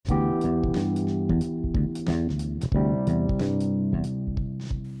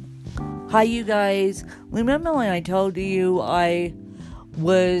Hi, you guys. Remember when I told you I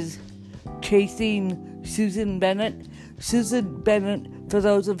was chasing Susan Bennett? Susan Bennett, for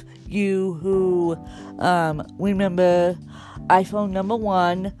those of you who remember, iPhone number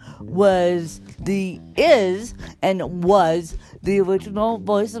 1 was the original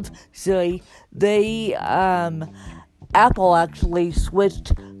voice of Siri. Apple actually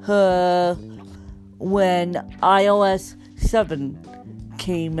switched her when iOS 7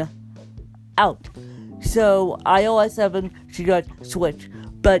 came out. So iOS 7, she got switched.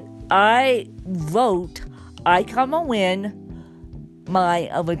 But I wrote I Win, my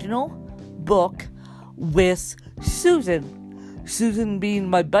original book, with Susan. Susan being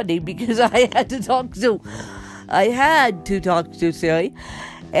my buddy because I had to talk to Siri.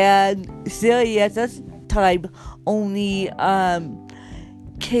 And Siri at this time only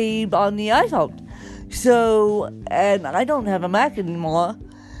came on the iPhone. So, and I don't have a Mac anymore.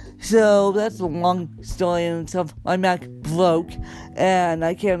 So that's a long story and stuff. My Mac broke and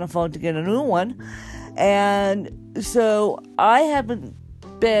I can't afford to get a new one. And so I haven't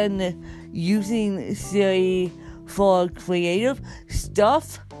been using Siri for creative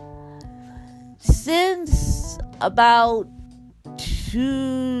stuff since about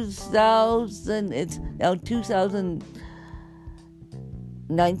 2000. It's now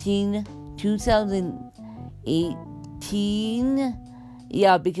 2019, 2018.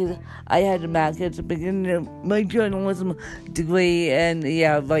 Yeah, because I had a Mac at the beginning of my journalism degree, and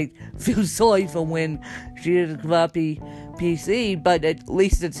feel sorry for when she had a crappy PC, but at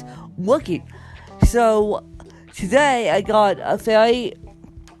least it's working. So, today I got a very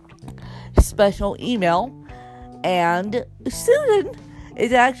special email, and Susan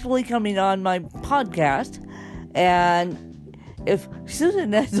is actually coming on my podcast, and if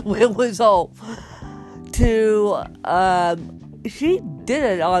Susan has the wherewithal to, she did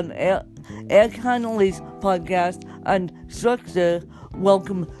it on Eric Connolly's podcast, Unstructured,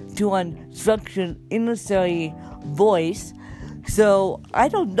 Welcome to Unstructured in the Siri Voice. So, I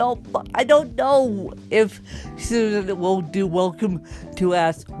don't know if Susan will do Welcome to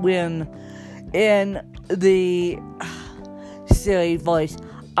Ask Win in the Siri Voice.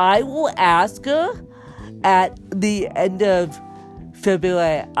 I will ask her at the end of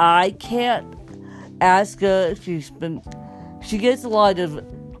February. I can't ask her. She gets a lot of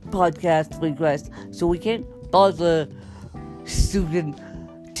podcast requests, so we can't bother Susan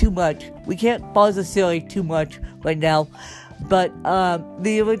too much. We can't bother Siri too much right now, but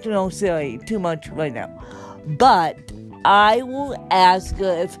the original Siri too much right now. But I will ask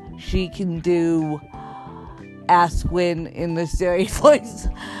her if she can do Ask Win in the Siri Voice,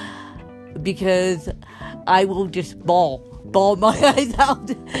 because I will just bawl my eyes out,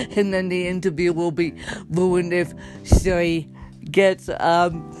 and then the interview will be ruined if Siri does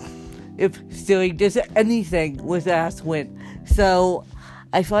anything with Ask Win. So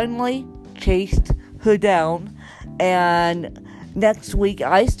I finally chased her down, and next week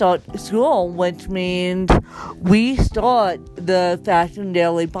I start school, which means we start the Fashion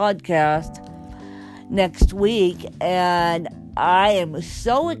Daily podcast next week, and I am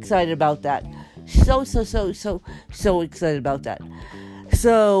so excited about that. So excited about that.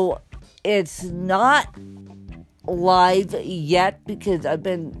 So, it's not live yet because I've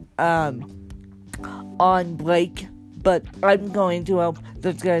been on break, but I'm going to help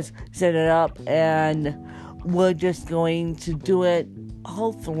those guys set it up, and we're just going to do it.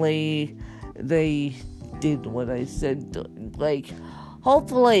 Hopefully, they did what I said during break.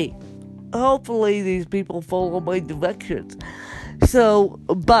 Hopefully these people follow my directions. So,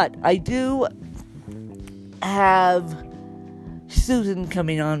 but I do have Susan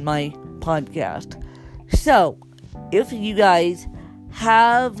coming on my podcast. So, if you guys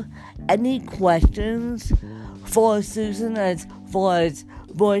have any questions for Susan as far as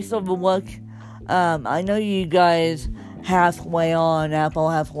voiceover work, I know you guys halfway on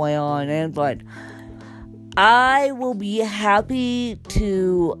Apple, halfway on Android. I will be happy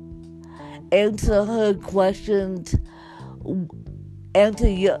to answer her questions, answer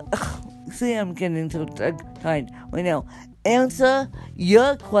your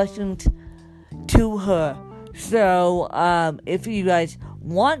questions to her. So, if you guys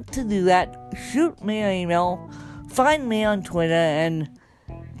want to do that, shoot me an email, find me on Twitter, and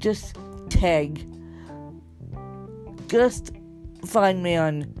just find me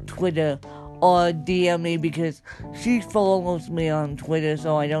on Twitter or DM me, because she follows me on Twitter,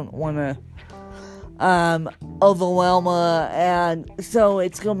 so I don't want to overwhelm her, and so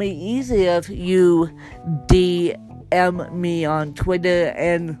it's gonna be easier if you DM me on Twitter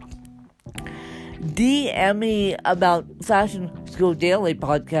and DM me about fashion School Daily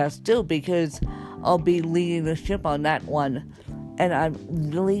podcast too, because I'll be leading the ship on that one. And I'm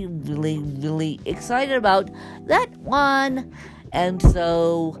really, really, really excited about that one. And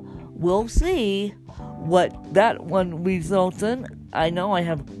so we'll see what that one results in. I know I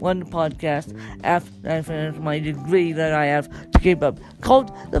have one podcast after I finish my degree that I have to keep up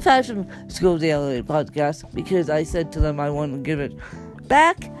called the Fashion School Daily Podcast, because I said to them I want to give it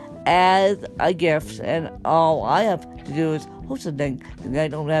back as a gift, and all I have to do is host the thing, and I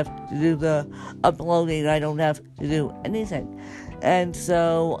don't have to do the uploading, I don't have to do anything. And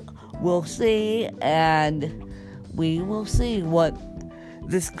so we'll see, and we will see what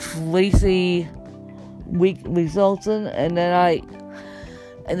this crazy week results in, and then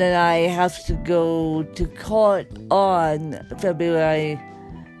I have to go to court on February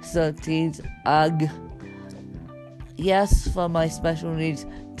 13th. Ugh. Yes, for my special needs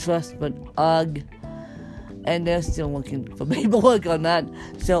trust, but ugh. And they're still looking for paperwork on that.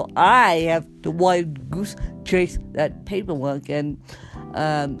 So I have to wild goose chase that paperwork, and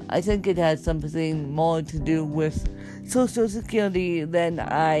I think it has something more to do with Social Security than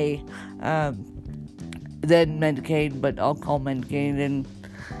than Medicaid, but I'll call Medicaid and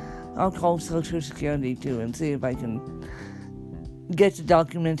I'll call Social Security too and see if I can get the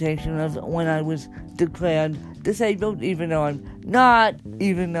documentation of when I was declared disabled, even though I'm not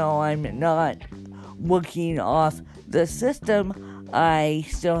working off the system. I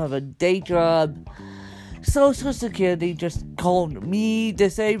still have a day job. Social Security just called me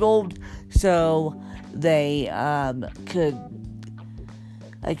disabled, so I could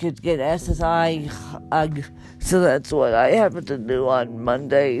get SSI. So that's what I happen to do on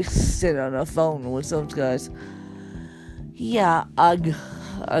Monday, sit on a phone with those guys. Yeah,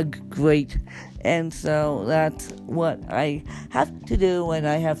 great. And so that's what I have to do, and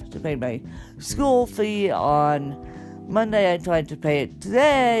I have to pay my school fee on Monday. I tried to pay it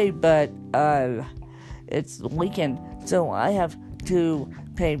today, but it's the weekend, so I have to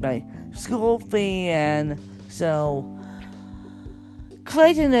pay my school fee, and so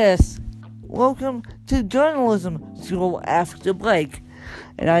craziness. Welcome to journalism school after break.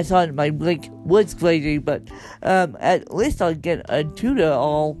 And I thought my break was crazy, but at least I'll get a tutor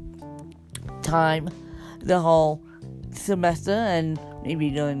all time, the whole semester, and maybe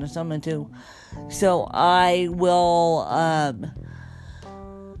during the summer too. So I will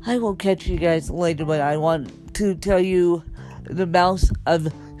catch you guys later, but I want to tell you the mouse of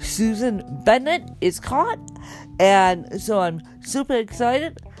Susan Bennett is caught, and so I'm super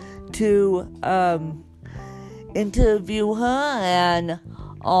excited to interview her, and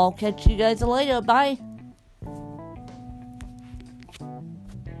I'll catch you guys later. Bye.